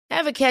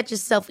Ever catch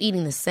yourself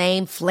eating the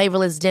same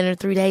flavorless dinner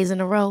 3 days in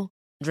a row?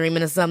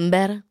 Dreaming of something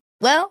better?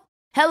 Well,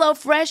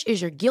 HelloFresh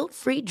is your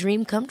guilt-free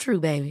dream come true,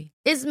 baby.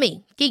 It's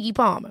me, Keke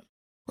Palmer.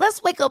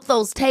 Let's wake up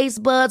those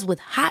taste buds with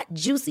hot,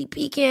 juicy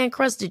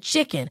pecan-crusted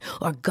chicken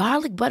or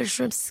garlic butter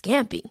shrimp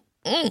scampi.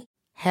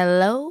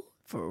 Hello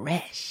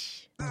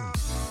Fresh.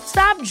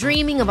 Stop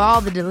dreaming of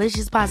all the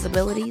delicious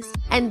possibilities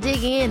and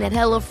dig in at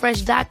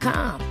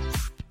HelloFresh.com.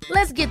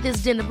 Let's get this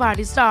dinner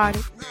party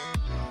started.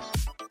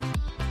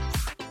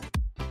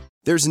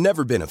 There's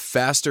never been a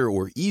faster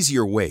or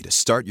easier way to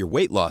start your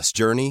weight loss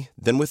journey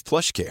than with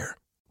PlushCare.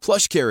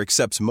 PlushCare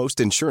accepts most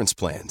insurance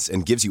plans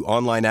and gives you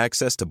online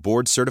access to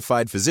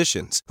board-certified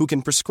physicians who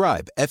can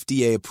prescribe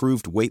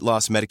FDA-approved weight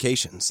loss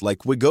medications like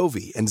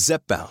Wegovy and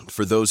Zepbound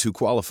for those who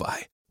qualify.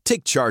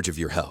 Take charge of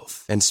your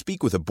health and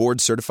speak with a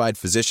board-certified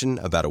physician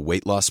about a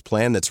weight loss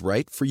plan that's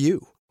right for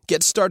you.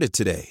 Get started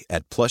today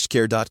at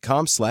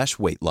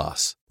plushcare.com/weight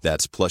loss.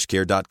 That's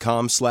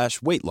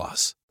plushcare.com/weight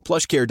loss.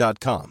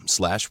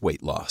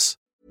 plushcare.com/weight loss.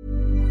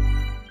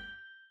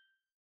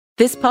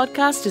 This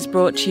podcast is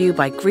brought to you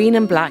by Green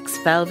and Black's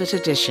Velvet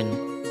Edition,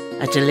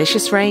 a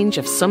delicious range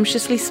of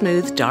sumptuously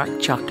smooth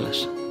dark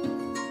chocolate.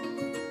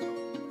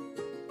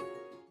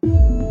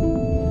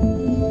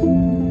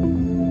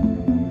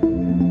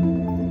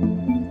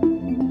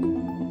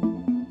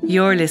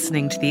 You're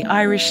listening to the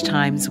Irish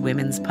Times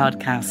Women's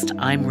Podcast.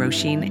 I'm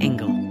Roisin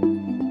Ingle.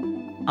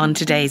 On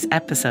today's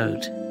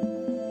episode,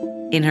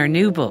 in her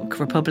new book,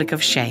 Republic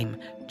of Shame,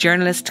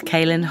 journalist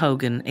Caelainn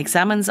Hogan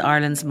examines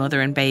Ireland's mother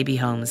and baby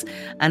homes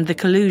and the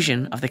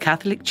collusion of the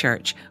Catholic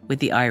Church with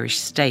the Irish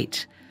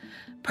state.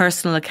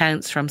 Personal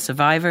accounts from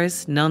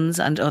survivors, nuns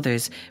and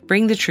others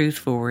bring the truth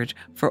forward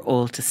for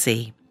all to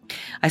see.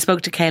 I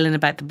spoke to Caelainn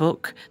about the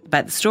book,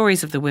 about the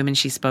stories of the women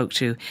she spoke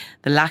to,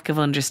 the lack of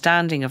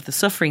understanding of the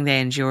suffering they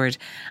endured,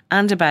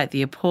 and about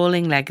the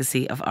appalling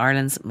legacy of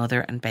Ireland's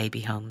mother and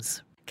baby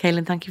homes.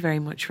 Caelainn, thank you very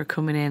much for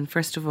coming in.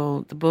 First of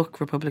all, the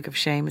book, Republic of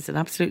Shame, is an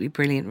absolutely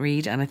brilliant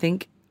read and I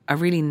think a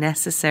really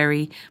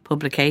necessary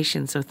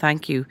publication. So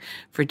thank you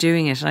for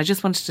doing it. And I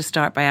just wanted to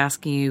start by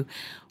asking you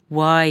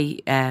why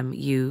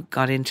you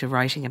got into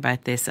writing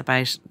about this,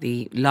 about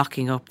the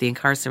locking up, the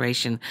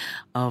incarceration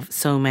of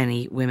so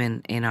many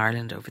women in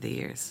Ireland over the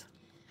years.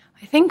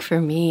 I think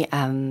for me,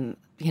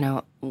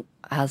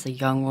 as a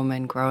young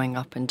woman growing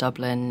up in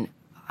Dublin,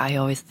 I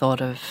always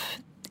thought of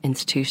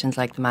institutions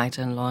like the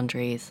Magdalen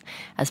Laundries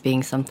as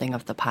being something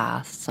of the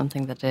past,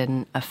 something that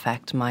didn't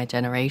affect my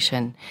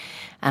generation.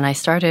 And I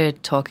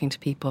started talking to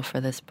people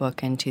for this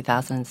book in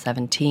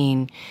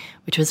 2017,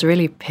 which was a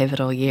really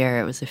pivotal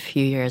year. It was a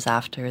few years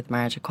after the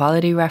marriage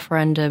equality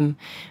referendum,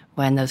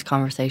 when those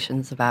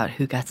conversations about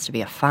who gets to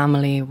be a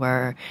family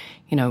were,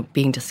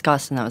 being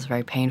discussed, and that was a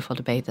very painful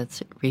debate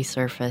that's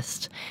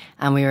resurfaced.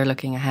 And we were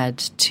looking ahead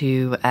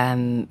to,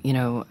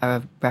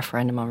 a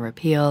referendum on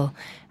repeal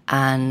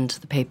and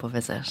the papal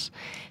visit.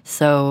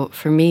 So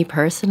for me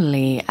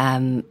personally,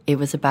 it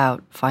was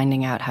about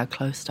finding out how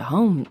close to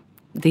home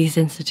these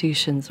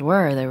institutions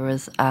were. There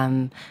was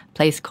a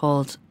place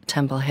called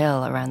Temple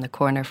Hill around the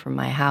corner from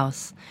my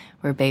house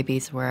where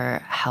babies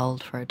were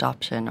held for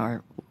adoption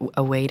or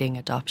awaiting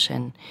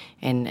adoption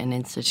in an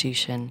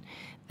institution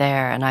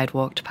there. And I'd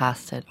walked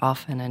past it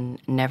often and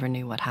never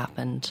knew what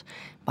happened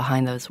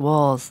behind those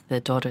walls.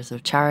 The Daughters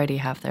of Charity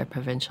have their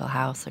provincial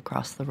house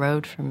across the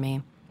road from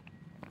me.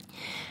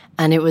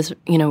 And it was,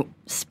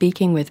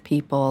 speaking with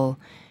people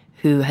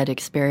who had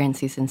experienced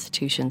these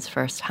institutions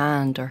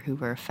firsthand or who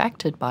were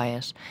affected by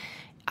it,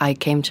 I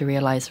came to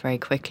realize very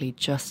quickly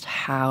just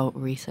how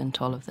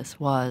recent all of this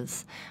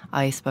was.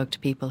 I spoke to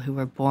people who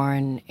were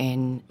born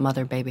in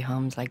mother-baby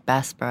homes like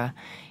Bessborough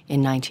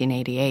in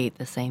 1988,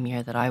 the same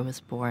year that I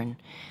was born.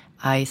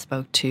 I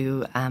spoke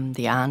to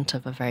the aunt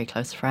of a very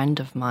close friend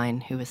of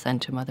mine who was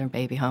sent to a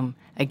mother-baby home,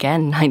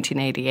 again,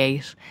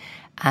 1988,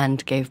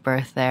 and gave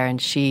birth there. And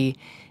she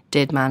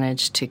did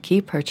manage to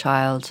keep her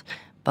child,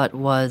 but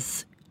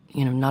was,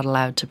 not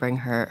allowed to bring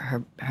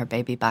her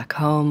baby back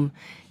home.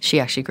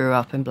 She actually grew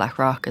up in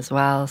Blackrock as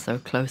well, so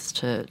close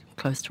to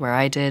where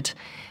I did.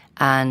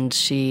 And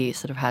she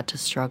sort of had to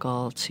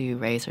struggle to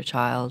raise her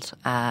child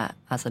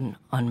as an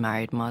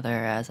unmarried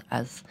mother,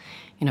 as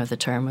the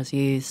term was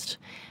used,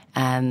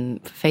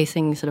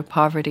 facing sort of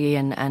poverty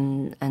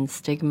and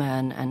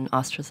stigma and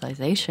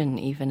ostracization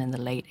even in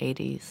the late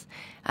 80s.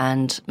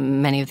 And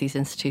many of these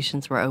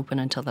institutions were open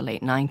until the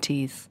late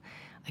 90s.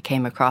 I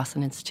came across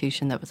an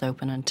institution that was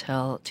open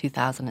until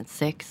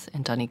 2006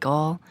 in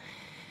Donegal.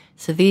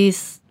 So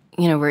these,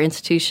 were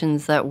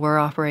institutions that were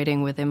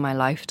operating within my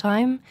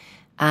lifetime.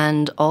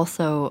 And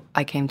also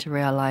I came to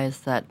realize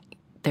that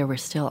there were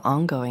still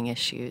ongoing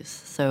issues.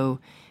 So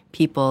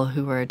people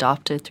who were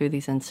adopted through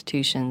these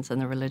institutions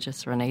and the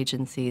religious-run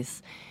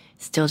agencies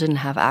still didn't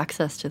have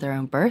access to their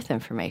own birth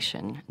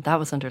information. That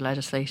was under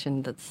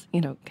legislation that's,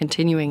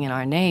 continuing in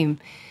our name.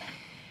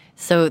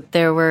 So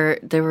there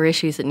were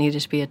issues that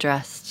needed to be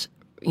addressed,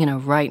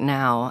 right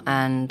now,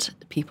 and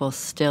people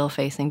still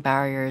facing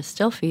barriers,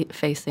 still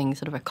facing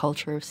sort of a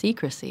culture of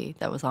secrecy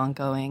that was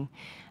ongoing.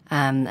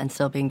 and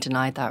still being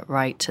denied that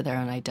right to their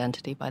own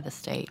identity by the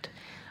state.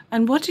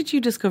 And what did you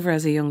discover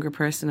as a younger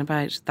person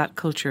about that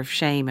culture of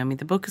shame? I mean,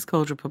 the book is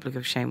called Republic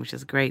of Shame, which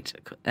is a great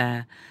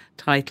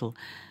title.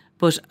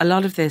 But a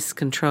lot of this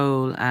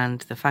control and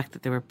the fact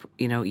that there were,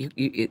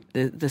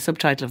 the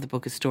subtitle of the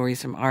book is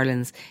Stories from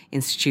Ireland's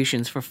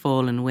Institutions for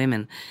Fallen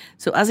Women.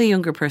 So as a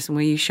younger person,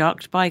 were you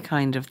shocked by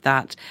kind of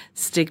that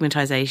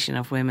stigmatisation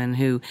of women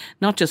who,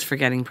 not just for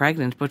getting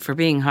pregnant, but for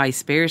being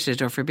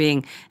high-spirited or for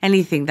being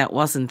anything that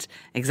wasn't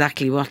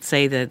exactly what,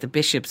 say, the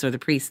bishops or the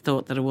priests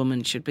thought that a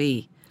woman should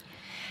be?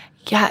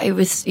 Yeah, it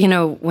was,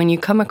 when you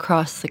come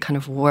across the kind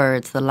of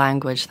words, the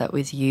language that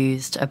was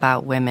used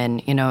about women,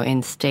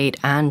 in state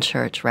and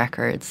church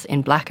records,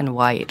 in black and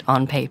white,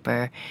 on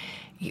paper,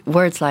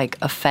 words like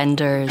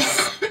offenders,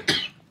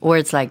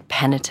 words like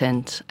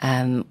penitent,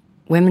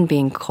 women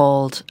being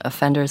called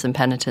offenders and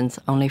penitents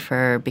only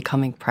for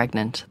becoming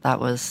pregnant.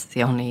 That was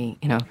the only,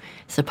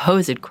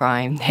 supposed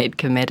crime they'd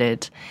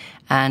committed.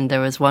 And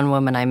there was one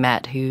woman I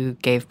met who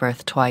gave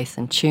birth twice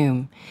in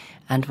Tuam,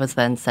 and was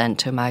then sent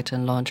to a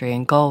Magdalen laundry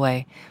in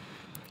Galway.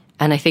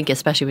 And I think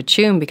especially with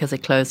Tuam, because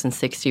it closed in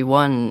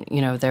 61,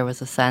 there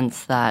was a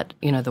sense that,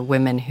 the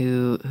women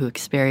who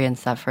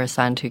experienced that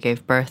firsthand, who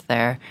gave birth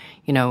there,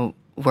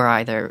 were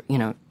either,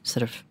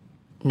 sort of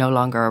no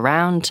longer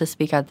around to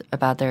speak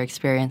about their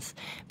experience.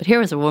 But here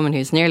was a woman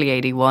who's nearly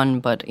 81,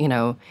 but,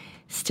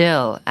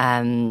 still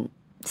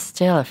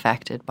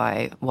affected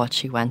by what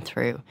she went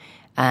through.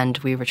 And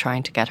we were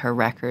trying to get her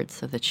records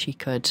so that she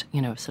could,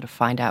 sort of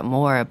find out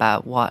more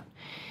about what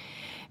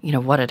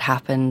had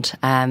happened,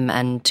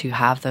 and to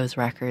have those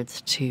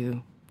records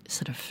to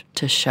sort of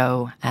to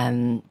show,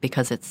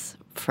 because it's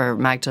for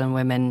Magdalen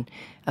women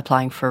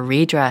applying for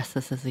redress.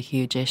 This is a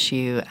huge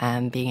issue,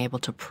 and being able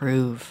to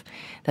prove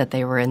that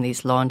they were in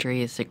these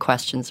laundries. The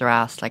questions are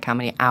asked like, how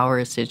many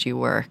hours did you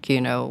work?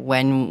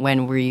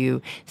 When were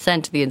you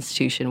sent to the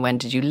institution? When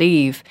did you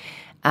leave?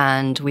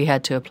 And we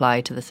had to apply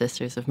to the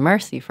Sisters of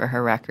Mercy for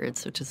her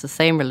records, which is the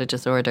same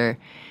religious order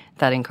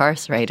that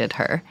incarcerated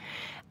her.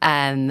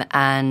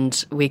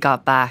 And we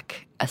got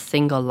back a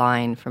single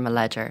line from a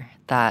ledger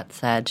that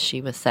said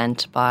she was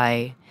sent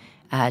by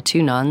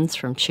 2 nuns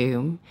from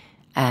Tuam.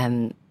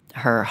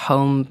 Her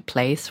home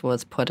place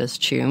was put as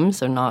Tuam,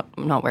 so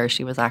not where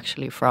she was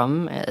actually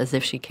from, as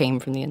if she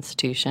came from the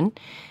institution.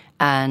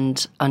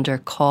 And under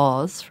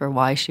cause for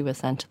why she was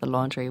sent to the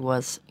laundry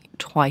was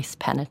twice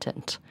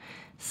penitent.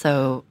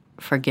 So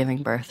for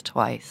giving birth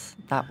twice,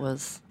 that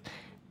was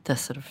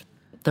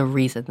the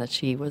reason that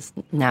she was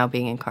now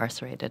being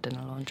incarcerated in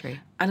a laundry.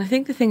 And I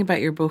think the thing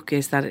about your book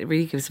is that it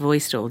really gives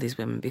voice to all these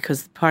women,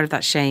 because part of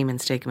that shame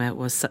and stigma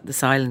was the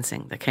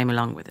silencing that came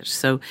along with it.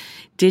 So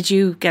did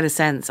you get a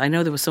sense, I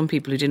know there were some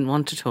people who didn't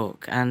want to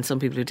talk and some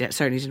people who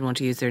certainly didn't want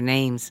to use their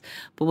names,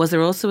 but was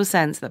there also a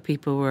sense that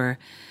people were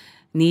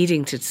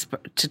needing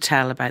to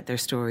tell about their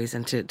stories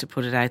and to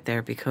put it out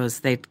there because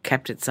they'd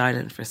kept it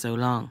silent for so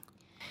long?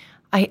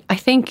 I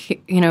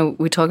think,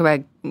 we talk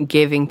about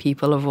giving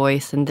people a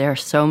voice, and there are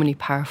so many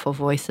powerful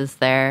voices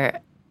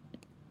there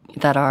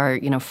that are,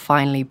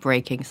 finally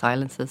breaking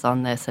silences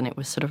on this. And it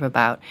was sort of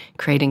about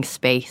creating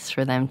space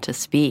for them to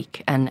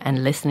speak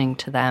and listening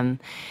to them.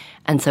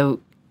 And so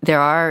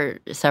there are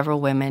several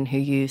women who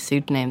use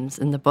pseudonyms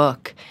in the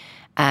book.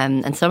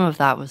 And some of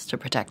that was to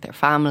protect their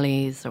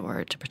families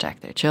or to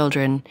protect their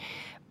children.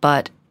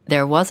 But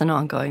there was an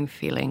ongoing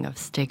feeling of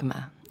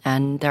stigma.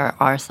 And there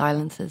are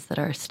silences that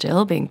are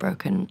still being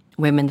broken,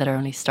 women that are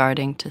only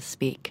starting to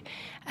speak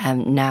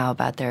now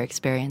about their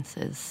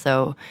experiences.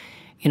 So,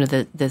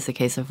 there's the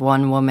case of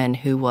one woman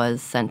who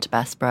was sent to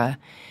Bessborough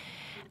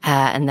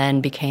and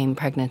then became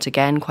pregnant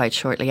again quite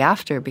shortly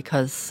after,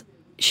 because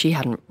she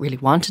hadn't really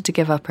wanted to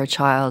give up her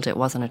child. It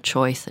wasn't a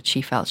choice that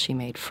she felt she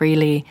made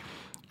freely.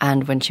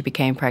 And when she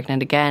became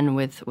pregnant again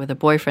with a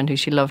boyfriend who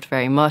she loved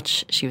very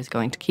much, she was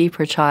going to keep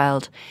her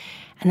child.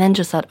 And then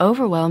just that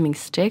overwhelming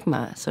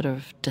stigma sort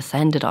of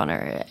descended on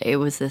her. It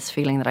was this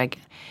feeling that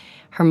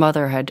her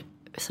mother had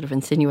sort of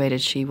insinuated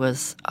she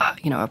was,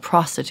 a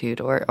prostitute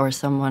or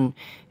someone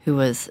who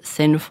was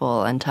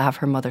sinful, and to have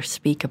her mother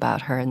speak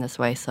about her in this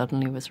way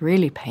suddenly was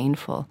really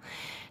painful.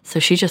 So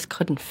she just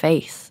couldn't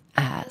face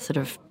sort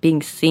of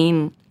being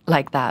seen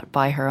like that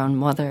by her own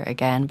mother,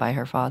 again by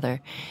her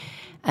father.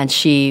 And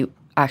she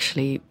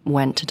actually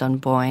went to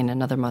Dunboyne,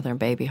 another mother and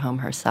baby home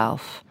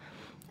herself,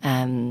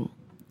 and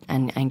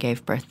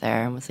gave birth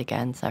there, and was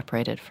again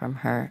separated from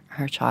her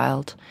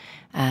child.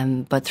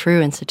 But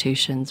through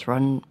institutions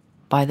run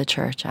by the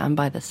church and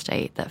by the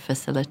state that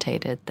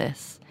facilitated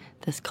this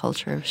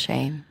culture of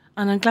shame.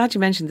 And I'm glad you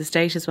mentioned the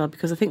state as well,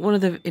 because I think one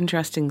of the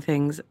interesting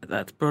things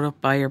that's brought up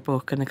by your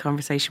book and the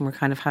conversation we're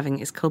kind of having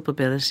is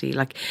culpability,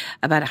 like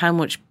about how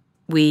much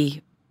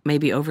we,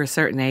 maybe over a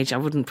certain age, I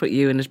wouldn't put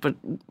you in it, but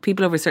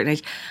people over a certain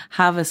age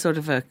have a sort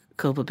of a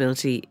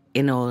culpability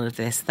in all of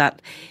this,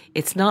 that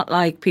it's not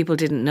like people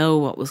didn't know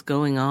what was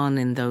going on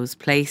in those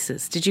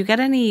places. Did you get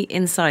any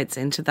insights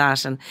into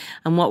that, and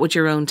what would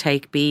your own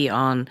take be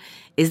on,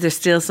 is there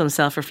still some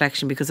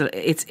self-reflection? Because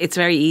it's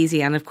very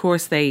easy, and of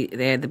course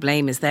the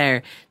blame is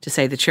there to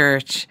say the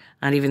church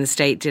and even the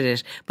state did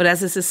it, but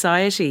as a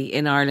society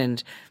in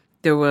Ireland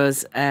there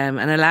was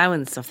an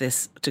allowance of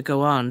this to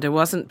go on. There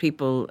wasn't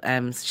people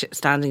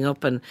standing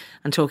up and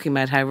talking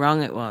about how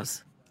wrong it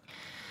was.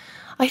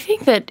 I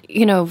think that,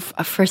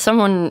 for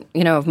someone,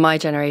 of my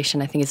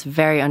generation, I think it's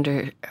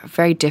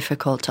very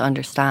difficult to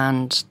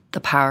understand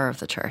the power of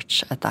the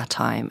church at that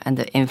time and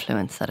the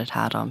influence that it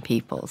had on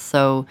people.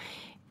 So,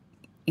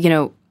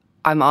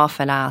 I'm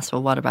often asked,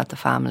 well, what about the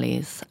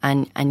families?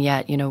 And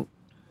yet,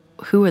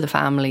 who were the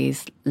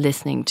families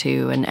listening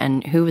to,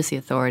 and who was the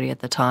authority at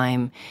the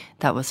time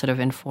that was sort of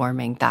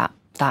informing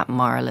that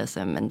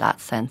moralism and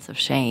that sense of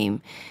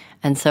shame?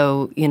 And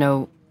so,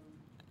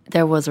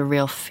 there was a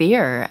real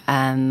fear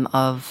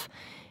of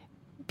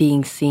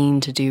being seen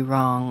to do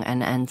wrong,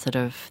 and sort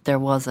of there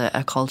was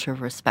a culture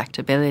of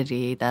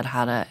respectability that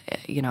had a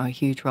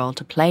huge role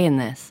to play in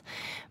this.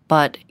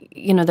 But,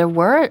 there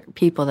were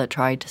people that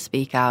tried to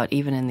speak out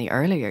even in the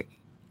earlier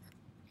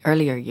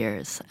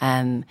years.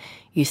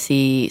 You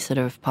see sort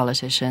of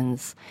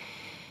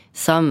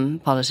some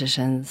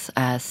politicians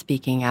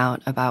speaking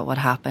out about what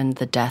happened,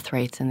 the death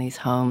rates in these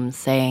homes,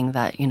 saying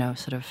that,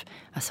 sort of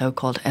a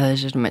so-called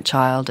illegitimate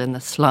child in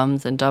the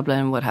slums in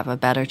Dublin would have a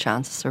better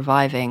chance of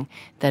surviving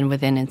than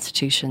within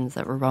institutions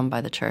that were run by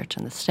the church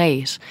and the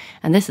state.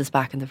 And this is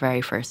back in the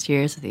very first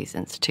years of these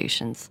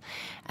institutions.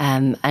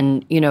 And,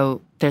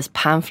 there's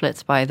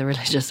pamphlets by the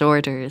religious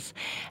orders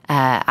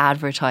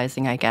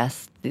advertising, I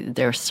guess,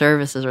 their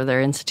services or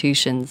their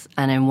institutions.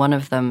 And in one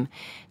of them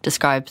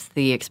describes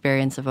the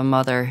experience of a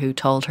mother who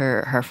told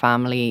her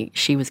family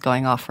she was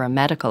going off for a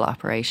medical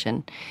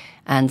operation.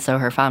 And so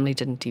her family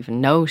didn't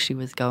even know she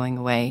was going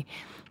away.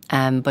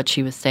 But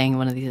she was staying in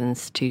one of these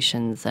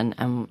institutions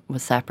and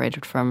was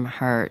separated from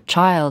her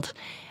child.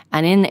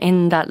 And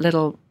in that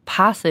little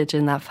passage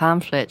in that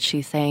pamphlet,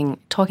 she's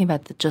talking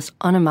about the just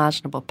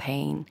unimaginable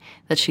pain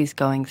that she's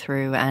going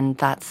through, and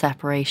that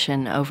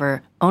separation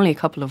over only a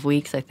couple of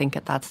weeks, I think,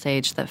 at that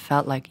stage, that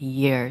felt like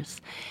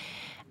years.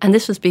 And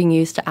this was being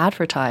used to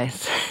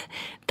advertise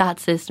that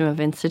system of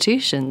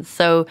institutions.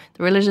 So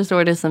the religious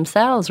orders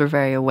themselves were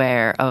very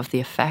aware of the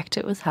effect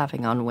it was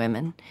having on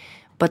women,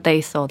 but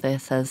they saw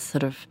this as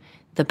sort of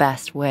the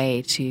best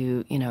way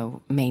to,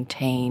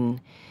 maintain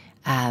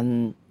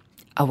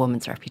a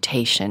woman's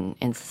reputation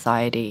in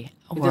society.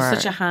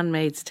 There's such a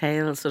Handmaid's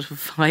Tale sort of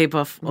vibe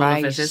of all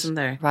of it, isn't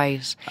there?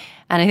 Right.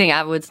 And I think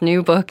Atwood's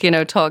new book,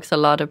 talks a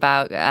lot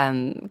about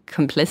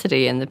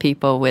complicity in the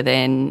people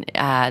within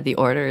the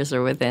orders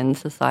or within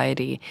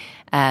society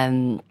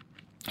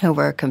who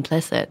were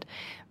complicit.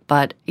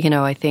 But,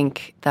 I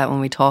think that when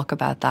we talk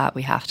about that,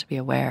 we have to be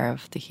aware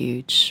of the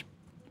huge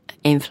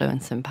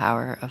influence and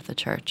power of the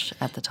church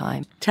at the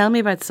time. Tell me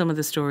about some of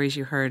the stories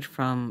you heard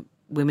from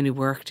women who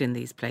worked in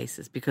these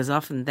places, because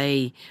often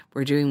they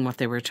were doing what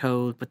they were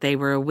told, but they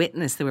were a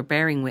witness, they were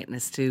bearing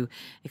witness to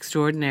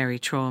extraordinary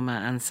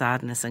trauma and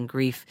sadness and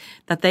grief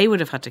that they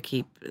would have had to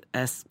keep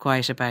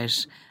quiet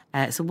about.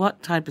 So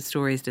what type of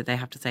stories did they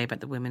have to say about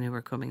the women who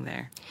were coming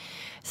there?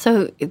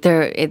 So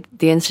the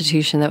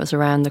institution that was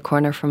around the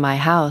corner from my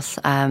house,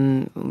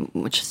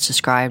 which is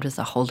described as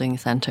a holding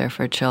centre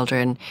for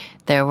children,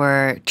 there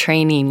were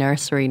trainee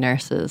nursery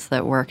nurses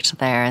that worked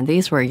there. And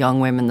these were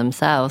young women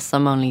themselves,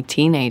 some only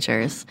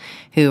teenagers,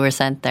 who were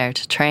sent there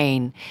to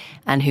train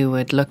and who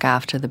would look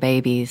after the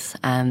babies.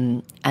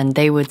 And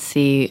they would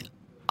see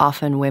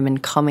often women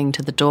coming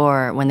to the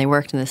door when they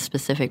worked in this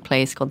specific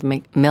place called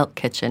the milk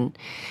kitchen.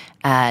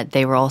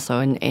 They were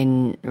also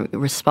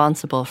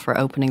responsible for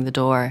opening the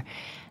door,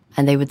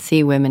 and they would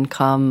see women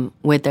come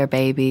with their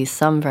babies,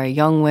 some very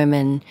young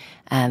women,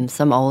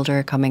 some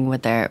older coming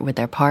with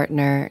their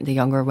partner. The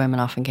younger women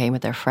often came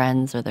with their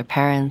friends or their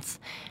parents,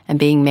 and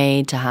being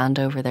made to hand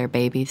over their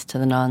babies to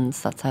the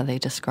nuns. That's how they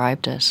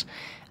described it.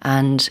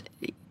 And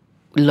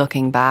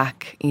looking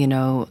back,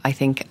 I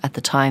think at the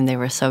time they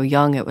were so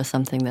young, it was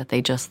something that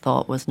they just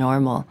thought was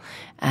normal,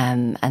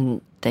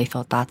 and they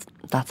thought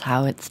that's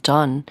how it's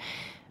done.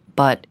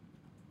 But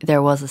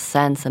there was a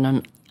sense and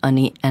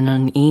an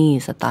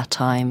unease at that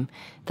time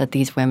that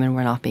these women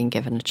were not being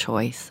given a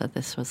choice, that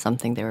this was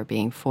something they were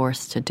being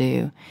forced to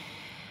do.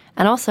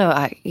 And also,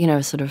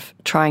 sort of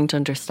trying to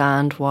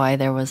understand why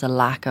there was a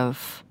lack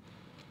of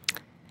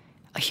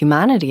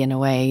humanity in a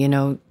way.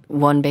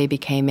 One baby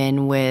came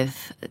in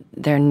with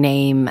their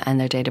name and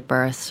their date of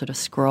birth sort of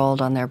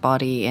scrawled on their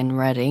body in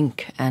red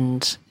ink,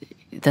 and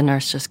the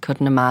nurse just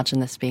couldn't imagine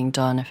this being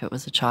done if it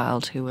was a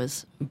child who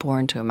was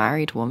born to a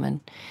married woman.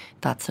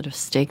 That sort of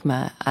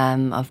stigma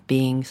of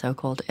being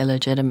so-called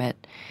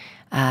illegitimate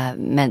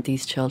meant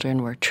these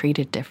children were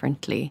treated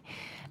differently.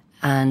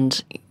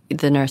 And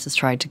the nurses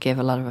tried to give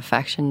a lot of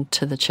affection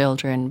to the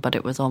children, but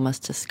it was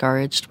almost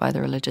discouraged by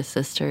the religious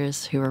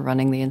sisters who were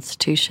running the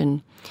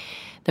institution.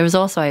 There was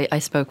also, I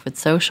spoke with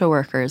social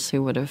workers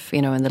who would have,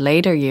 in the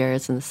later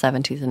years, in the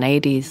 70s and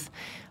 80s,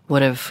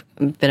 would have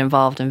been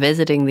involved in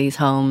visiting these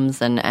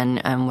homes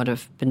and would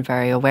have been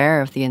very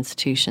aware of the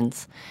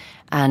institutions.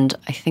 And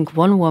I think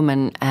one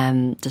woman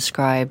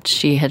described,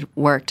 she had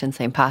worked in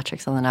St.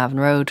 Patrick's on the Navan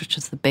Road, which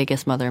is the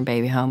biggest mother and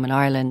baby home in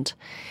Ireland.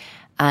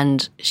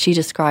 And she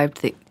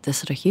described the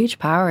sort of huge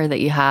power that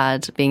you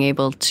had being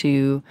able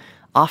to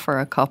offer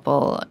a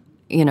couple,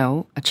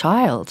 a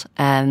child.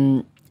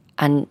 And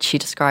she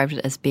described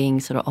it as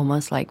being sort of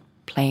almost like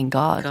playing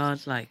God.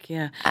 God-like,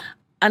 yeah.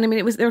 And I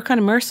mean, they were kind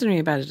of mercenary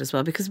about it as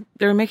well, because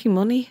they were making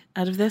money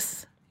out of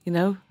this,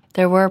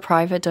 There were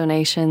private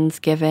donations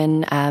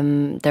given.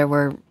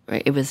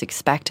 It was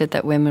expected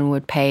that women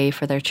would pay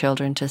for their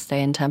children to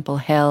stay in Temple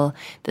Hill.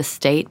 The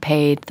state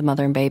paid the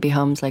mother and baby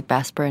homes like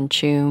Bessborough and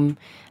Tuam.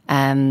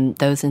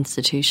 Those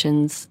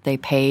institutions, they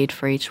paid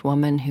for each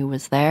woman who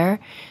was there,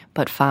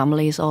 but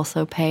families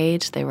also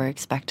paid. They were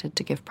expected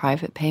to give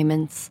private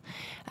payments.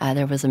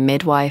 There was a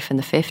midwife in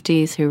the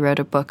 50s who wrote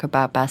a book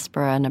about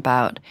Bessborough and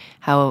about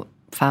how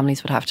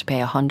families would have to pay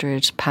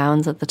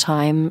 £100 at the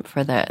time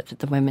for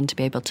the women to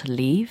be able to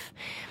leave.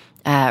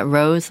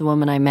 Rose, the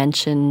woman I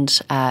mentioned,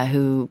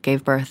 who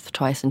gave birth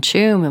twice in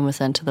Tuam and was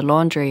sent to the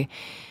laundry,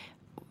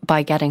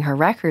 by getting her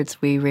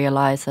records, we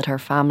realised that her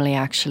family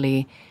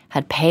actually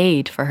had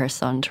paid for her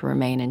son to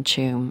remain in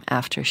Tuam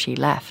after she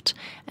left.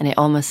 And it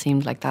almost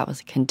seemed like that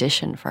was a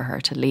condition for her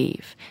to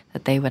leave,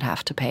 that they would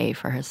have to pay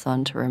for her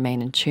son to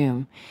remain in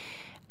Tuam.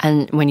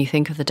 And when you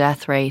think of the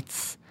death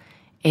rates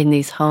in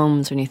these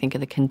homes, when you think of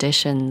the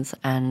conditions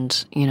and,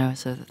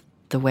 so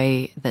the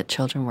way that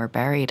children were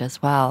buried as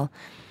well,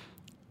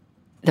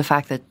 the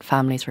fact that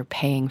families were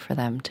paying for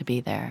them to be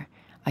there,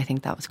 I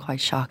think that was quite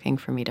shocking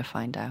for me to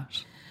find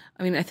out.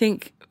 I mean, I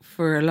think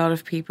for a lot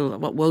of people,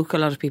 what woke a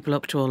lot of people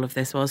up to all of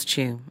this was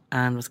Tuam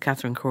and was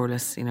Catherine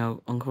Corliss,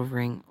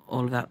 uncovering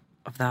all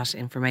of that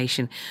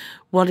information.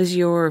 What is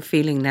your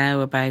feeling now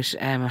about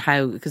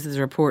how, because there's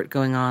a report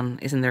going on,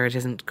 isn't there? It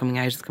isn't coming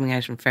out, it's coming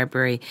out in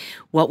February.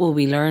 What will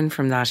we learn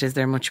from that? Is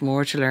there much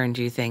more to learn,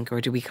 do you think? Or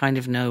do we kind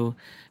of know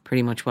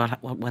pretty much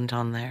what went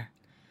on there?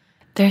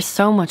 There's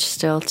so much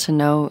still to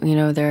know.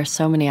 There are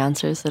so many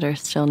answers that are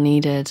still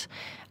needed.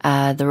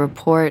 There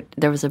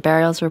was a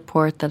burials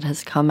report that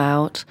has come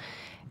out.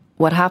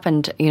 What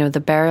happened,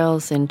 the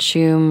burials in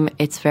Tuam,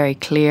 it's very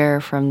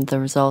clear from the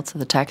results of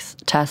the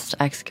test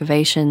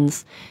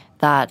excavations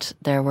that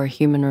there were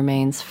human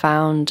remains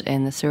found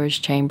in the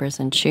sewage chambers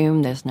in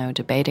Tuam. There's no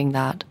debating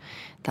that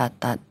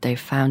they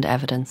found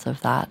evidence of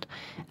that.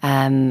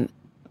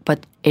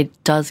 But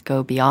it does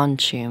go beyond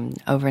Tuam.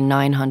 Over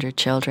 900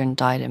 children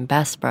died in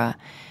Bessborough,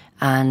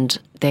 and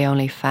they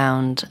only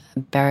found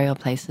burial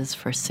places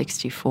for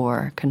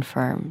 64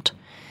 confirmed.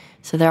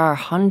 So there are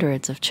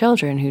hundreds of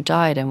children who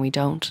died and we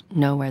don't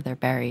know where they're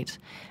buried.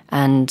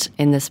 And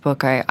in this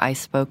book, I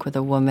spoke with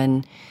a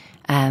woman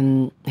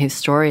whose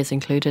story is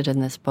included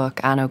in this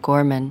book, Anne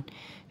O'Gorman,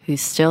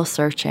 who's still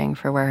searching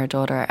for where her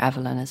daughter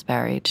Evelyn is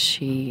buried.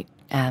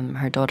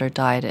 Her daughter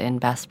died in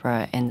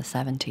Bessborough in the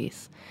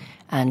 70s,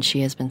 and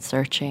she has been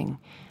searching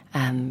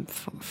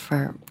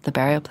for the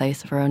burial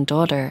place of her own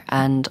daughter.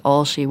 And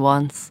all she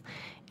wants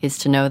is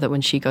to know that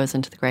when she goes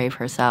into the grave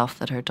herself,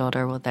 that her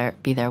daughter will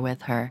be there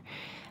with her.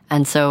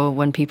 And so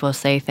when people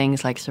say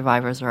things like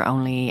survivors are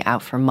only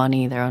out for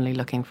money, they're only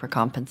looking for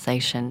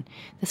compensation,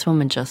 this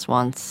woman just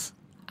wants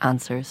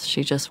answers.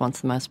 She just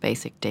wants the most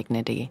basic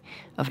dignity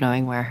of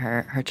knowing where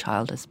her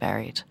child is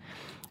buried.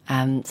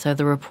 So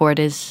the report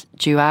is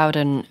due out,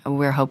 and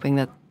we're hoping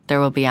that there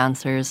will be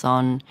answers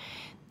on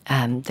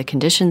the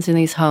conditions in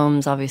these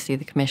homes. Obviously,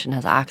 the Commission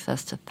has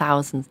access to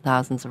thousands and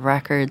thousands of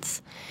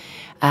records.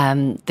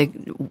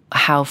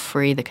 How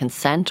free the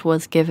consent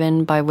was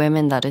given by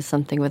women, that is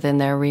something within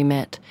their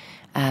remit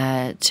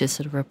to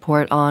sort of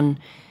report on.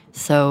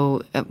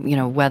 So,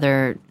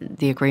 whether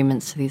the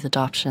agreements to these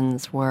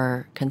adoptions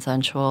were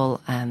consensual,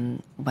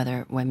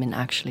 whether women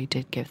actually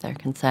did give their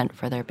consent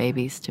for their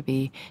babies to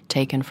be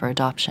taken for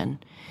adoption,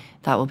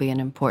 that will be an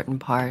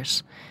important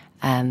part.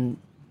 And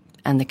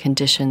the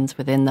conditions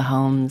within the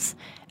homes,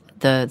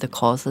 the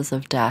causes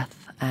of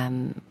death,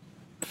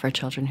 for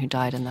children who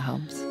died in the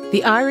homes.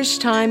 The Irish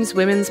Times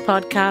Women's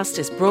Podcast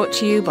is brought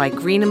to you by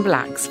Green and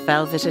Black's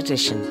Velvet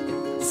Edition.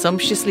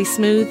 Sumptuously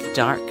smooth,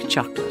 dark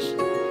chocolate.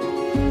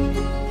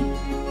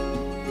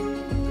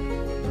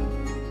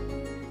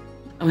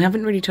 And we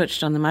haven't really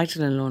touched on the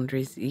Magdalene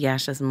laundries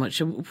yet as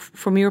much.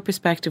 From your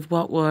perspective,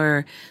 what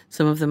were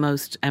some of the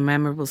most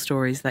memorable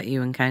stories that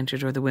you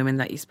encountered, or the women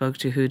that you spoke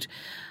to who'd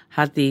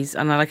had these?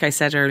 And like I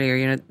said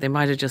earlier, they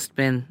might have just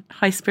been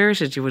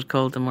high-spirited, you would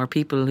call them, or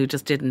people who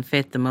just didn't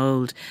fit the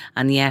mould,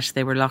 and yet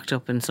they were locked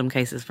up in some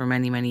cases for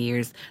many, many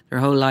years, their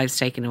whole lives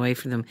taken away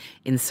from them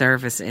in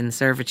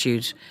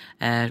servitude,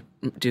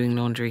 doing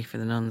laundry for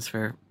the nuns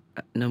for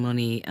no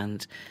money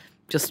and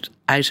just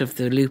out of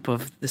the loop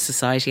of the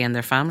society and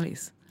their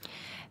families.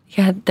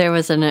 Yeah, there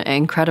was an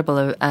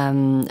incredible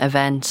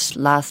event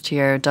last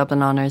year,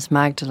 Dublin Honours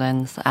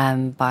Magdalenes,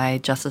 by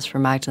Justice for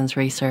Magdalenes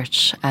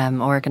Research,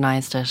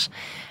 organised it.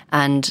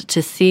 And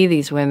to see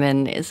these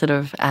women sort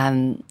of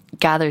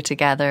gather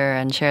together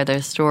and share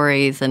their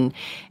stories, and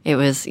it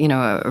was,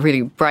 a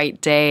really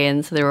bright day,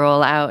 and so they were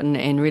all out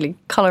in really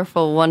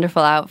colourful,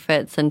 wonderful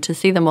outfits, and to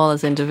see them all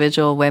as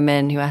individual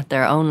women who had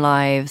their own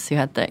lives, who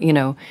had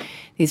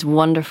these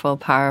wonderful,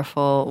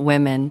 powerful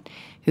women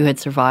who had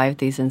survived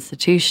these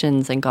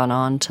institutions and gone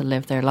on to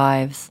live their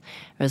lives.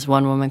 There was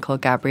one woman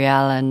called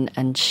Gabrielle,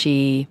 and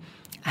she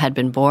had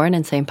been born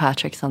in St.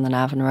 Patrick's on the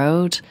Navan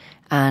Road,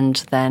 and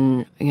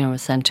then,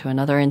 was sent to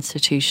another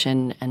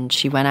institution, and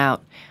she went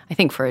out, I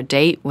think, for a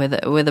date with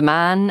a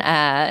man,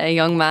 a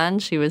young man.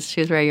 She was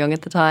very young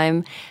at the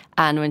time.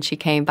 And when she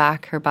came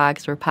back, her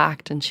bags were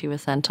packed and she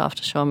was sent off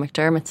to Sean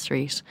McDermott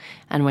Street.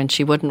 And when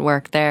she wouldn't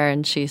work there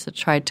and she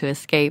tried to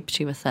escape,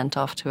 she was sent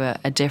off to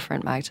a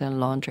different Magdalen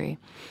laundry.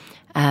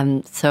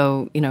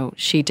 So,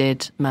 she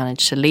did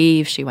manage to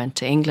leave. She went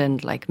to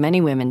England, like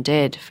many women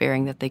did,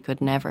 fearing that they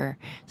could never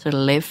sort of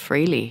live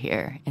freely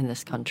here in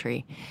this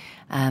country.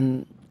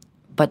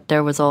 But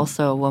there was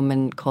also a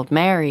woman called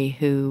Mary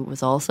who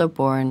was also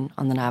born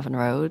on the Navan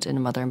Road in a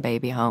mother and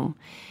baby home.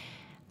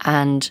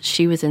 And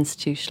she was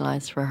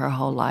institutionalised for her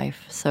whole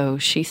life. So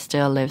she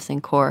still lives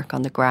in Cork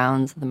on the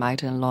grounds of the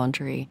Magdalen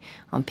Laundry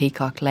on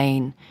Peacock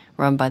Lane,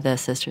 run by the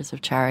Sisters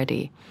of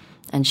Charity.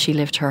 And she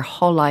lived her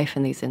whole life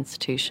in these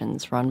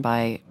institutions run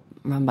by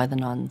the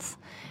nuns.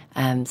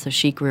 So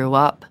she grew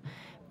up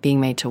being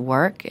made to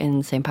work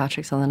in St.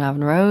 Patrick's on the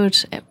Navan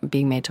Road,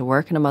 being made to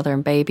work in a mother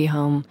and baby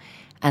home.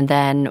 And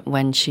then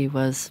when she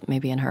was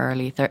maybe in her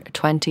early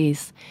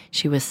 20s,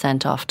 she was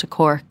sent off to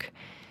Cork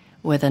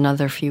with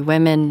another few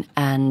women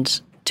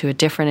and to a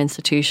different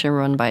institution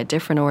run by a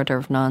different order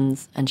of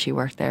nuns. And she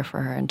worked there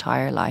for her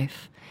entire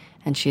life.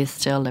 And she is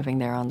still living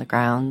there on the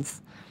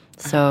grounds.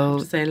 So I have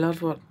to say, I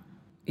love what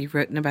you've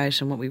written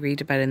about and what we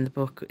read about in the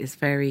book is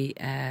very,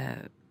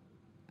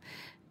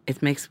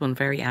 it makes one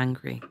very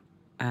angry.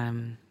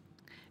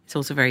 It's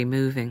also very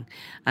moving.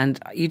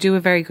 And you do a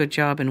very good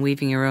job in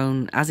weaving your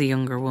own, as a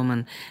younger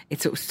woman.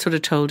 It's sort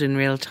of told in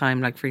real time.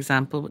 Like, for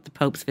example, with the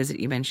Pope's visit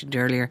you mentioned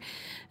earlier,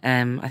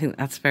 I think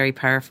that's very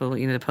powerful.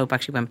 The Pope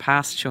actually went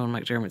past Sean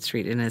McDermott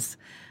Street in his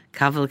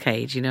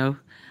cavalcade,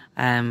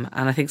 and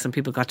I think some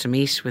people got to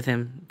meet with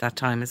him that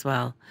time as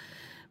well.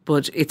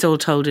 But it's all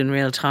told in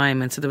real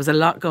time. And so there was a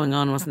lot going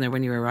on, wasn't there,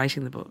 when you were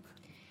writing the book?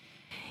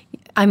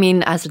 I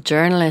mean, as a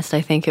journalist,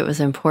 I think it was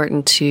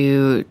important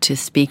to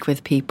speak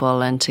with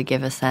people and to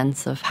give a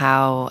sense of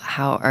how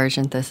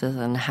urgent this is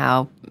and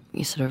how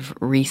sort of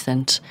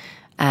recent,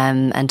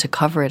 and to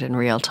cover it in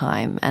real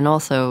time. And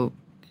also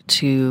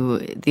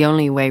the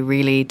only way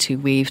really to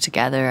weave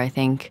together, I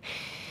think,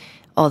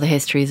 all the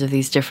histories of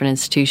these different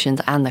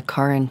institutions and the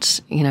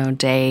current,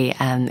 day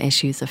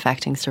issues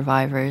affecting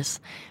survivors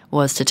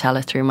was to tell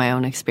it through my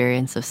own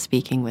experience of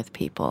speaking with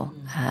people.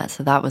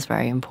 So that was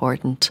very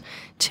important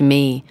to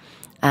me.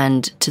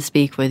 And to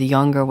speak with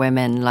younger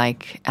women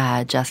like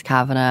Jess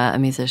Kavanagh, a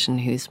musician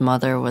whose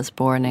mother was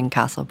born in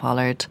Castle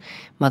Pollard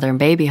mother and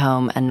baby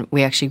home. And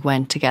we actually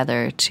went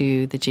together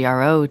to the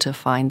GRO to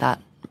find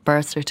that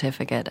birth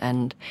certificate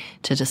and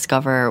to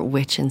discover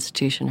which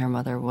institution her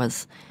mother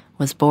was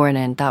born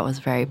in. That was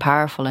very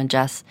powerful. And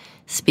Jess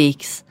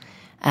speaks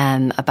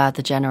about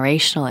the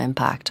generational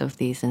impact of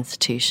these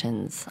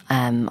institutions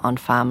on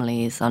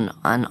families,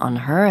 on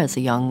her as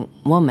a young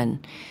woman.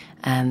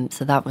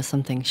 So that was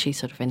something she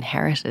sort of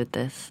inherited,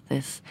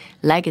 this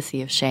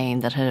legacy of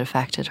shame that had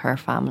affected her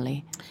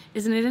family.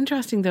 Isn't it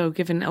interesting, though,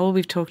 given all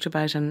we've talked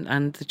about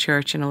and the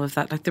church and all of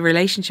that, like the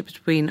relationship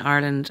between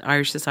Ireland,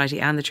 Irish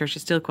society and the church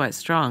is still quite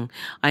strong.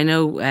 I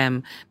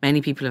know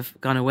many people have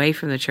gone away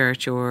from the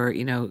church or,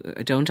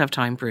 don't have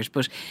time for it,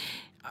 but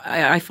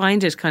I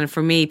find it kind of,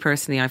 for me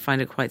personally, I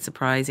find it quite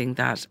surprising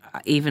that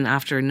even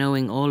after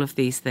knowing all of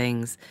these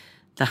things,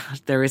 that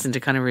there isn't a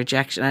kind of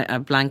rejection, a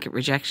blanket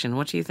rejection.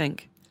 What do you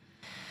think?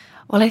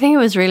 Well, I think it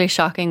was really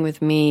shocking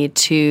with me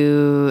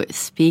to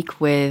speak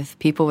with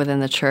people within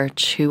the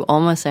church who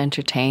almost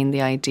entertained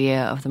the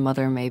idea of the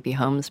mother and baby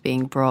homes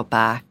being brought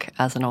back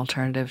as an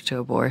alternative to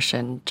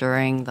abortion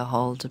during the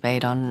whole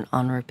debate on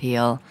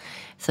repeal.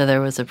 So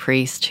there was a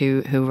priest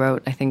who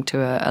wrote, I think, to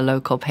a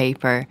local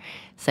paper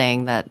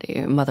saying that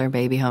mother and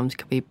baby homes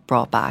could be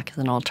brought back as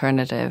an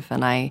alternative.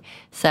 And I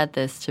said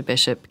this to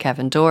Bishop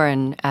Kevin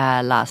Doran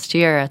last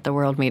year at the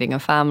World Meeting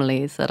of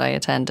Families that I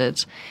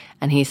attended.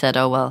 And he said,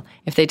 oh, well,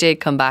 if they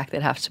did come back,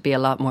 they'd have to be a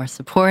lot more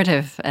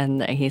supportive.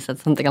 And he said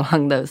something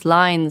along those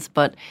lines.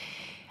 But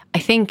I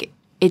think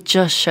it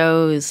just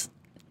shows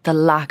the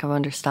lack of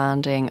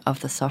understanding of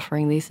the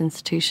suffering these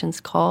institutions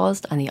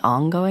caused and the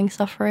ongoing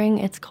suffering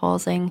it's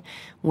causing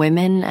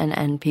women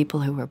and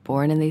people who were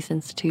born in these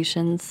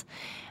institutions.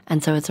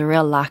 And so it's a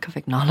real lack of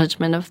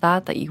acknowledgement of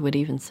that you would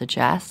even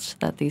suggest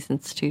that these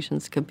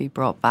institutions could be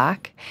brought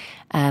back.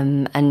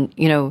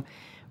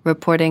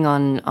 Reporting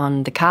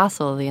on the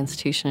Castle, the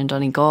institution in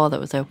Donegal that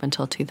was open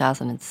until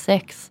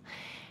 2006,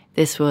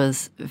 this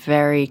was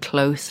very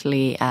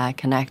closely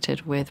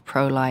connected with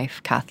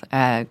pro-life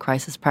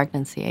crisis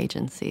pregnancy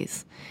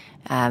agencies,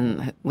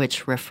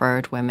 which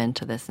referred women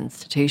to this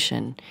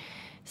institution.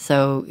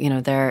 So,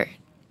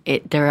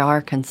 there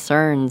are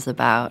concerns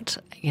about,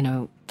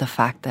 the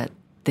fact that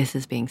this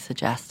is being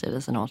suggested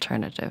as an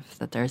alternative,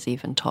 that there's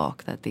even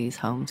talk that these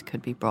homes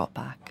could be brought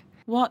back.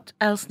 What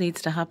else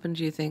needs to happen,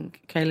 do you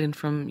think, Caelainn,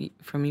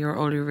 from your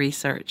older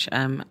research?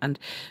 And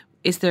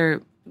is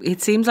there?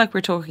 It seems like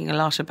we're talking a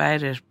lot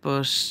about it,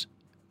 but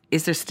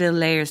is there still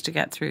layers to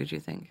get through, do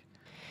you think?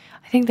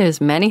 I think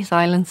there's many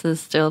silences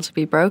still to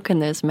be broken.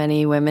 There's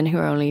many women who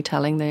are only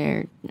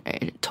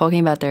talking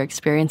about their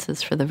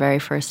experiences for the very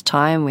first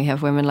time. We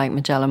have women like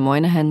Magella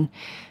Moynihan,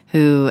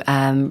 who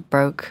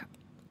broke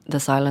the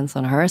silence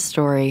on her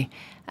story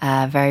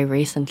very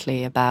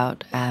recently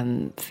about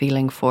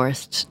feeling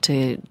forced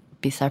to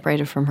be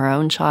separated from her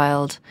own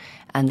child,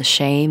 and the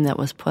shame that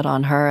was put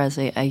on her as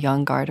a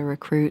young Garda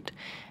recruit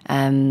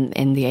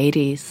in the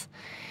 80s.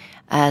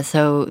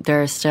 So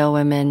there are still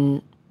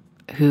women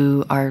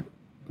who are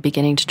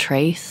beginning to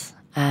trace.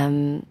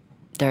 There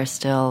are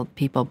still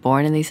people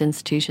born in these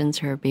institutions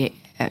who are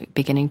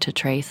beginning to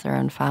trace their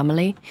own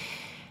family.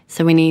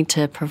 So we need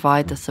to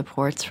provide the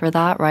supports for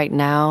that. Right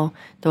now,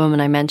 the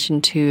woman I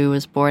mentioned who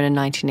was born in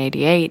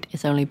 1988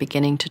 is only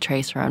beginning to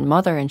trace her own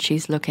mother, and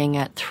she's looking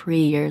at 3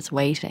 years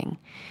waiting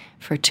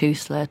for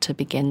TUSLA to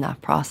begin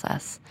that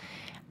process.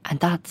 And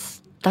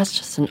that's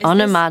just an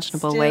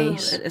unimaginable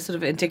wait. It's sort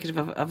of indicative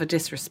of a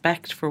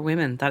disrespect for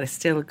women that is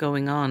still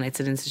going on. It's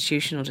an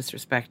institutional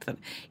disrespect that,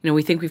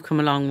 we think we've come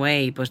a long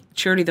way, but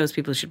surely those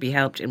people should be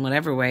helped in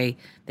whatever way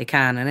they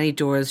can, and any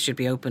doors should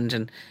be opened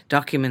and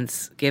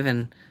documents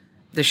given.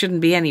 There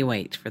shouldn't be any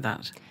wait for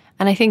that.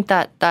 And I think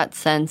that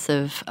sense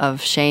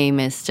of shame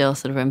is still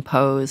sort of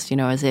imposed,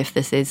 as if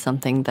this is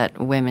something that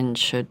women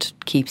should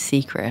keep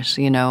secret,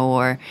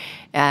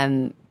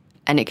 and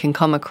it can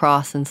come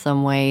across in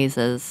some ways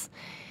as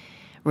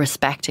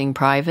respecting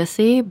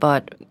privacy.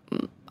 But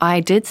I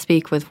did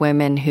speak with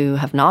women who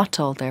have not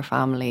told their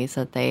families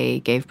that they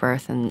gave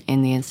birth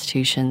in the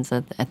institutions,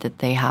 that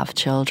they have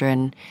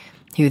children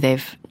who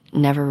they've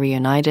never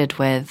reunited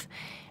with.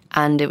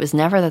 And it was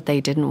never that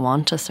they didn't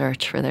want to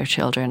search for their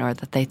children or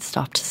that they'd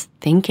stopped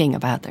thinking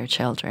about their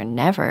children.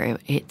 Never.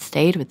 It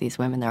stayed with these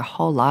women their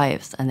whole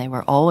lives, and they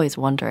were always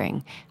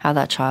wondering how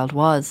that child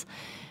was.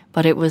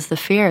 But it was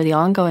the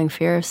ongoing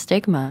fear of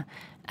stigma,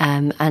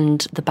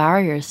 and the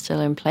barriers still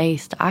in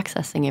place to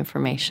accessing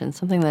information,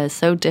 something that is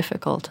so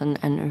difficult and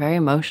very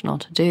emotional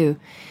to do.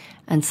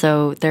 And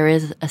so there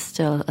is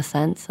still a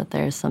sense that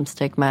there's some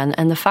stigma.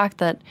 And the fact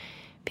that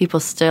people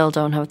still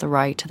don't have the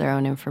right to their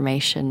own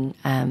information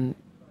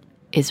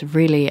is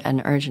really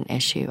an urgent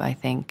issue, I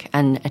think.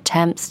 And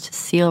attempts to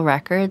seal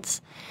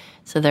records.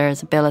 So there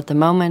is a bill at the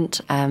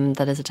moment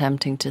that is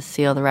attempting to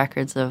seal the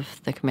records of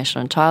the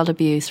Commission on Child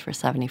Abuse for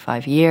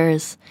 75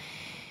 years.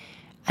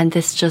 And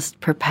this just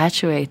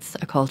perpetuates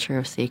a culture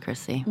of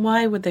secrecy.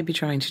 Why would they be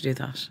trying to do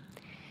that?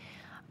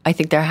 I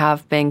think there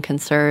have been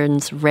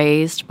concerns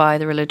raised by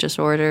the religious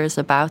orders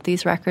about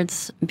these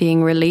records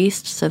being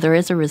released. So there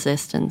is a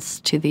resistance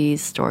to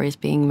these stories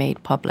being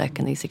made public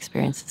and these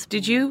experiences.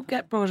 Did you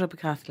get brought up a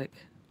Catholic?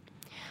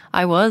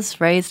 I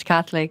was raised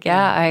Catholic,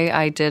 yeah.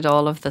 I did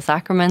all of the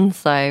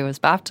sacraments. I was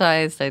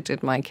baptised. I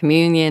did my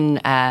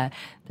communion.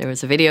 There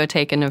was a video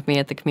taken of me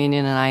at the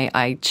communion, and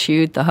I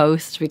chewed the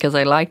host because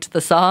I liked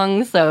the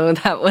song. So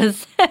that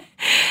was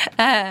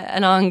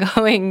an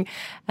ongoing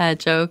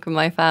joke in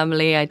my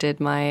family. I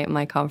did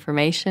my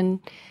confirmation.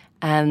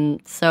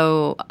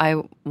 So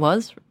I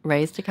was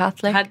raised a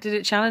Catholic. Did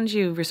it challenge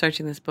you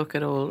researching this book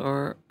at all,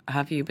 or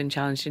have you been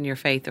challenged in your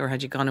faith, or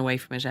had you gone away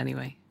from it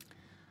anyway?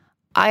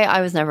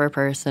 I was never a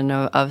person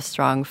of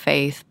strong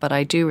faith, but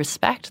I do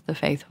respect the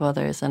faith of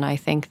others, and I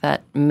think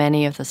that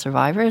many of the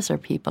survivors are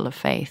people of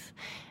faith,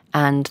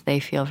 and they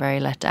feel very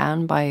let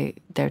down by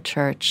their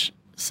church.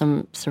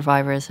 Some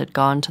survivors had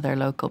gone to their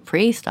local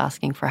priest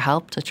asking for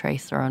help to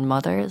trace their own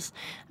mothers,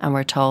 and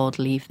were told,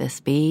 leave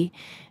this be,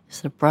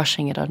 sort of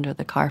brushing it under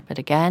the carpet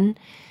again.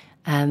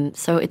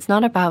 So it's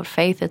not about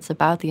faith, it's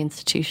about the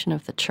institution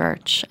of the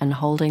church and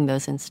holding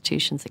those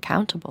institutions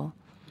accountable.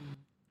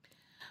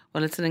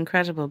 Well, it's an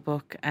incredible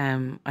book.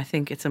 I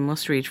think it's a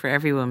must-read for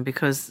everyone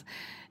because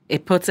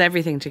it puts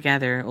everything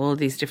together, all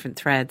these different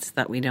threads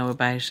that we know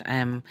about.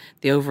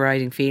 The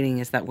overriding feeling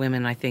is that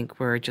women, I think,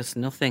 were just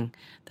nothing,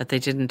 that they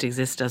didn't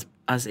exist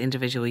as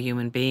individual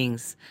human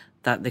beings,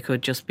 that they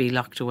could just be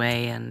locked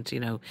away and,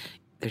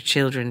 their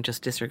children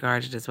just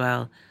disregarded as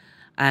well.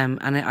 And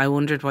I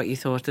wondered what you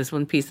thought. There's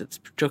one piece that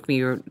struck me.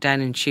 You were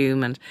down in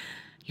Tuam and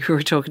you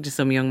were talking to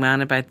some young man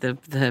about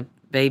the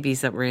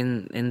babies that were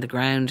in the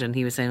ground, and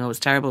he was saying, it was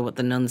terrible what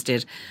the nuns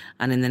did.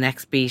 And in the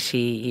next beat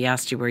he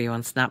asked you, were you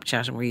on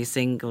Snapchat and were you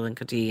single, and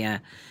could he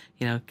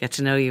get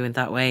to know you in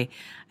that way,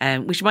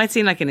 which might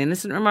seem like an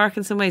innocent remark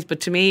in some ways, but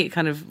to me it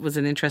kind of was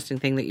an interesting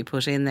thing that you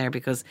put in there,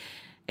 because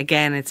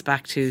again it's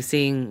back to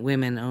seeing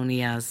women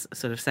only as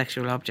sort of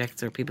sexual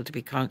objects or people to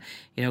be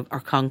or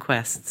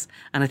conquests.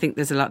 And I think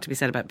there's a lot to be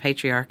said about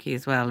patriarchy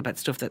as well, about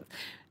stuff that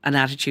an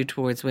attitude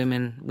towards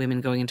women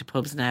going into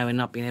pubs now and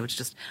not being able to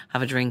just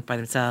have a drink by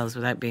themselves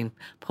without being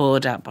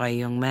pawed at by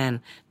young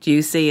men. Do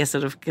you see a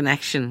sort of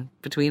connection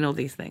between all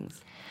these things?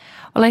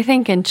 Well, I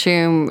think in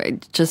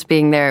Tuam, just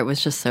being there, it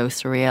was just so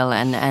surreal.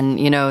 And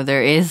you know,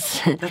 there is...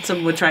 That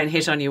someone would try and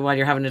hit on you while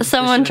you're having a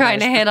discussion. Someone trying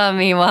to hit on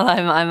me while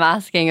I'm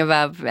asking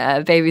about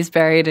babies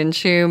buried in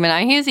Tuam.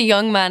 And he was a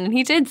young man, and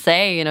he did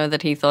say, you know,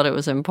 that he thought it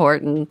was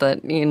important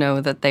that, you know,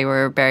 that they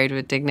were buried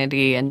with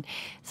dignity. And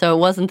so it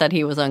wasn't that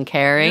he was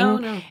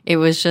uncaring. No. It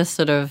was just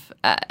sort of,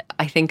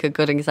 I think, a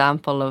good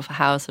example of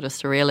how sort of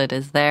surreal it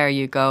is there.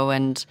 You go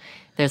and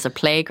there's a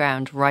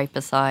playground right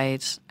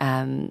beside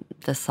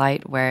the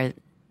site where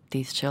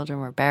these children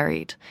were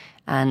buried.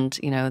 And,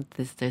 you know,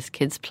 there's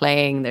kids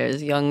playing,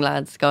 there's young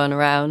lads going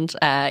around,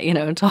 you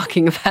know,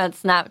 talking about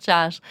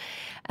Snapchat.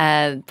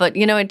 But,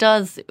 you know, it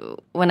does,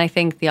 when I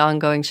think the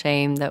ongoing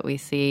shame that we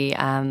see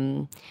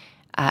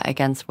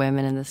against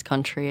women in this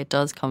country, it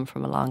does come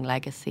from a long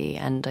legacy.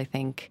 And I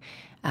think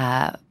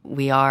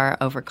we are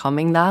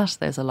overcoming that.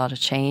 There's a lot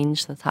of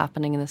change that's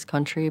happening in this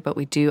country, but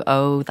we do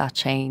owe that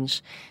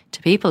change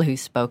to people who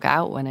spoke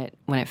out when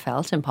it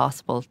felt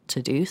impossible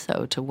to do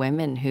so, to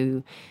women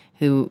who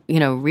you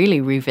know, really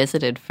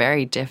revisited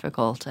very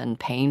difficult and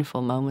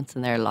painful moments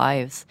in their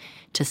lives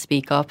to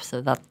speak up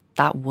so that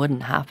that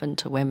wouldn't happen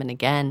to women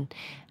again.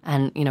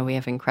 And, you know, we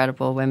have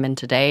incredible women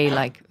today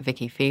like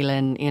Vicky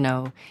Phelan, you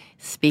know,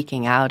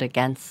 speaking out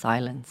against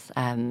silence,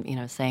 you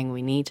know, saying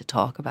we need to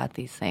talk about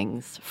these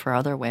things for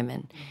other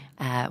women.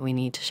 We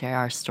need to share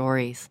our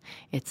stories.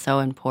 It's so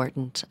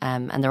important.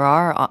 And there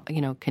are,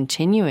 you know,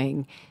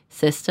 continuing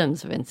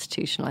systems of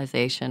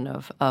institutionalization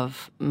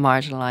of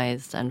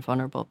marginalized and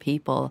vulnerable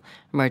people,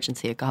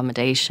 emergency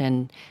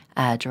accommodation,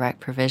 direct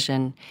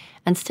provision,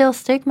 and still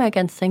stigma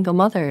against single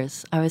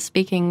mothers. I was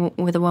speaking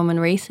with a woman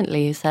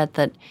recently who said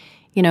that,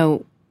 you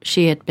know,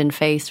 she had been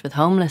faced with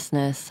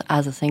homelessness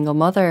as a single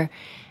mother,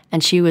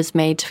 and she was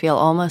made to feel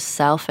almost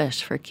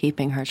selfish for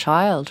keeping her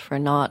child, for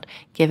not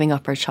giving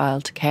up her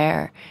child to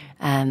care,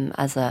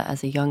 as a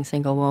young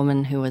single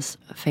woman who was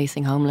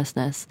facing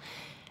homelessness.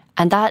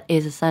 And that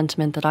is a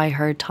sentiment that I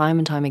heard time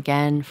and time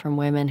again from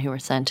women who were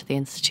sent to the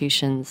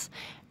institutions.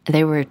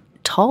 They were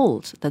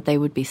told that they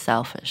would be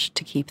selfish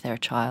to keep their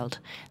child.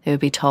 They would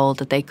be told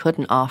that they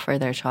couldn't offer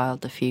their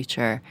child the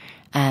future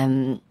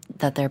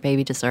that their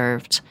baby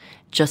deserved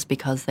just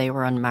because they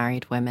were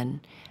unmarried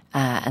women,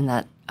 and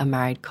that a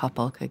married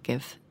couple could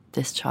give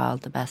this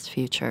child the best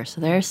future.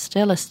 So there's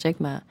still a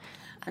stigma.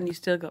 And you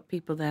still got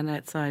people then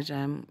outside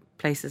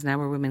places now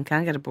where women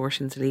can get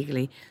abortions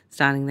legally,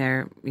 standing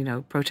there, you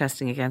know,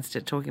 protesting against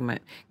it, talking about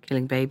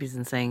killing babies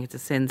and saying it's a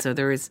sin. So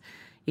there is,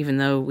 even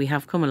though we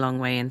have come a long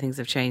way and things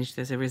have changed,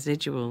 there's a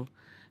residual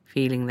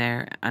feeling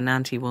there, an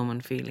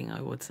anti-woman feeling,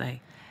 I would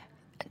say.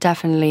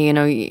 Definitely, you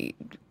know,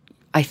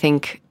 I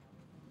think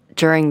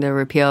during the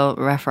repeal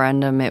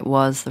referendum, it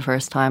was the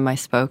first time I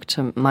spoke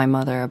to my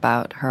mother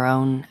about her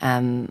own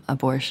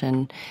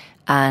abortion,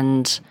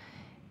 and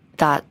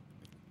that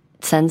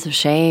sense of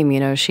shame. You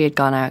know, she had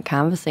gone out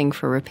canvassing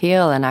for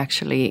repeal, and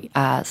actually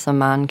some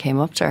man came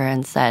up to her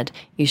and said,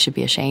 you should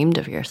be ashamed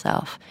of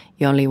yourself.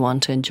 You only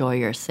want to enjoy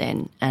your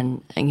sin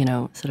and you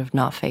know, sort of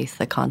not face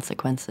the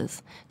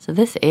consequences. So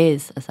this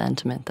is a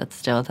sentiment that's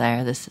still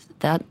there.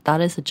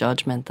 That is a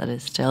judgment that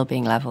is still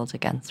being levelled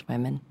against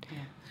women. Yeah.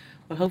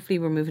 Well, hopefully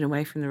we're moving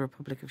away from the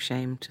Republic of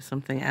Shame to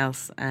something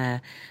else.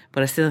 But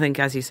I still think,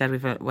 as you said,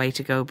 we've a way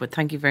to go. But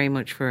thank you very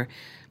much for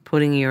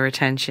putting your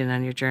attention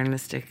and your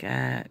journalistic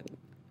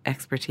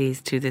expertise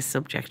to this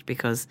subject,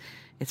 because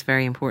it's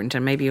very important.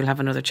 And maybe you'll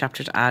have another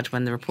chapter to add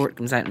when the report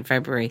comes out in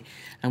February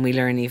and we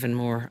learn even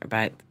more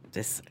about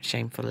this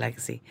shameful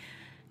legacy.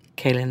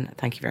 Caelainn,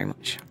 thank you very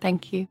much.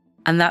 Thank you.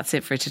 And that's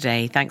it for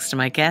today. Thanks to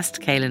my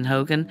guest, Caelainn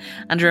Hogan,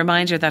 and a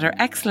reminder that her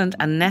excellent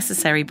and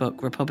necessary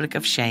book, Republic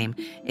of Shame,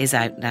 is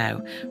out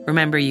now.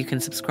 Remember, you can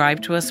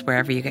subscribe to us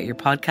wherever you get your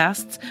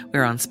podcasts.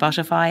 We're on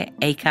Spotify,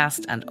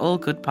 Acast, and all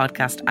good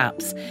podcast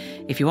apps.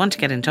 If you want to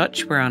get in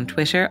touch, we're on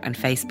Twitter and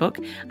Facebook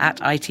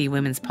at IT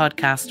Women's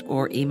Podcast,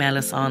 or email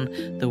us on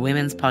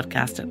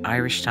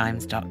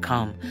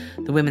thewomenspodcast@irishtimes.com.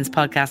 The Women's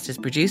Podcast is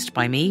produced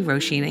by me,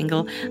 Roisin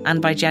Ingle,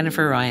 and by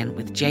Jennifer Ryan,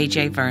 with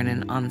JJ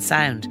Vernon on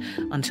sound.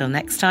 Until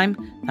next time,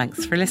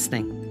 thanks for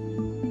listening.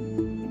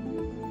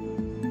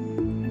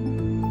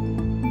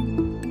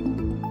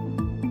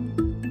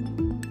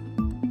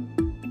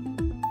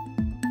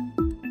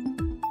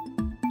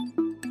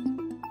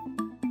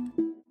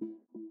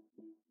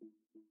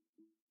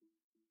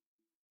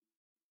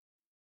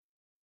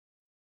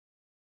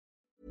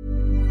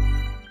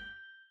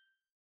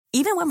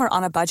 Even when we're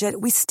on a budget,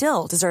 we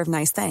still deserve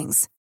nice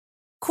things.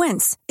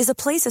 Quince is a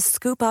place to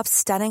scoop up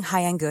stunning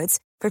high-end goods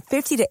for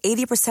 50 to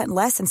 80%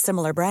 less than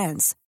similar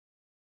brands.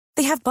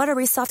 They have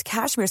buttery soft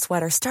cashmere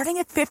sweaters starting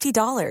at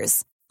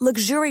 $50,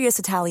 luxurious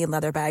Italian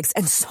leather bags,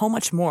 and so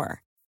much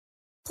more.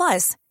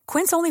 Plus,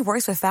 Quince only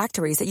works with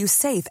factories that use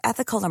safe,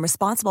 ethical, and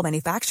responsible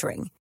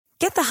manufacturing.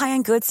 Get the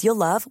high-end goods you'll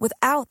love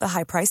without the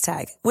high price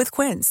tag with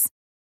Quince.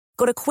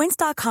 Go to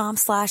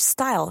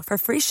quince.com/style for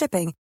free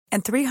shipping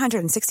and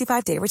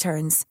 365-day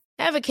returns.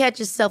 Ever catch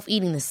yourself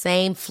eating the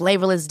same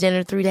flavorless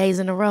dinner 3 days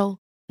in a row?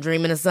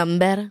 Dreaming of something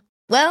better?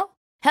 Well,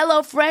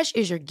 HelloFresh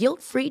is your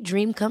guilt-free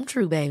dream come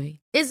true, baby.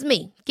 It's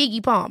me,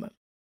 Keke Palmer.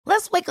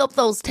 Let's wake up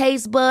those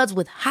taste buds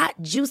with hot,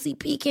 juicy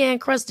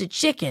pecan-crusted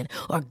chicken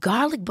or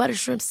garlic butter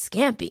shrimp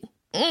scampi.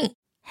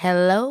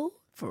 Hello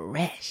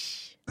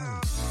Fresh.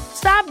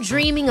 Stop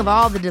dreaming of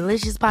all the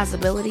delicious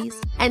possibilities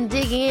and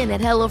dig in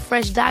at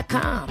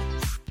HelloFresh.com.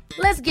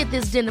 Let's get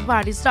this dinner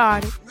party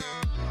started.